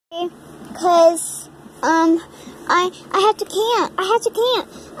Because, I have to camp.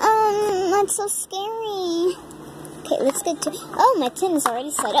 That's so scary. Okay, let's get to, oh, my tent is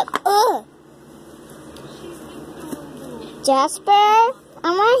already set up. Ugh. Jasper,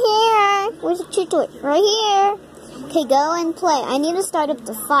 I'm right here. Where's the tree toy? Right here. Okay, go and play. I need to start up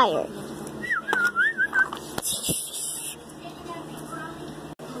the fire.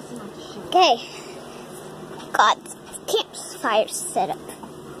 Okay. God, campfire set up.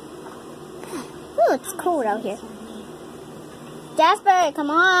 Ooh, it's cold out here. Jasper, come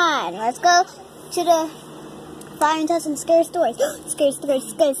on. Let's go to the fire and tell some scary stories. Scary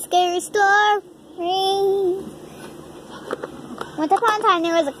story. Once upon a time,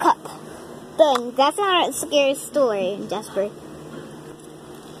 there was a cup. But that's not a scary story, Jasper.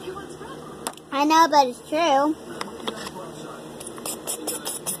 I know, but it's true.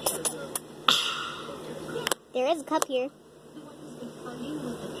 There is a cup here.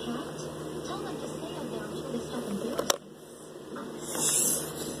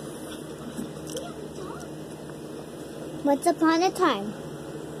 Once upon a time,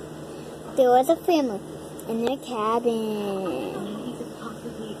 there was a family in their cabin.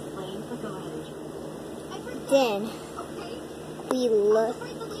 Then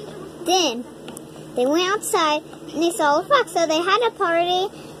they went outside and they saw a fox, so they had a party.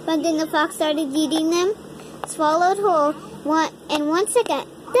 But then the fox started eating them, swallowed whole. In 1 second,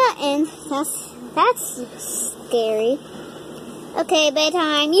 that ends. That's scary. Okay,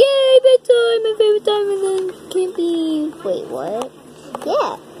 bedtime. Yay, bedtime! My favorite time is camping. Wait, what?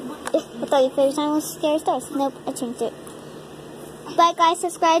 Yeah. I thought your favorite time was scary stories. Nope, I changed it. Bye, guys.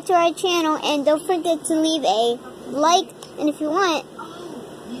 Subscribe to our channel and don't forget to leave a like. And if you want,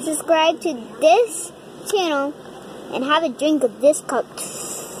 subscribe to this channel and have a drink of this cup.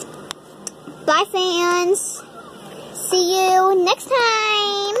 Bye, fans. See you next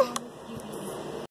time.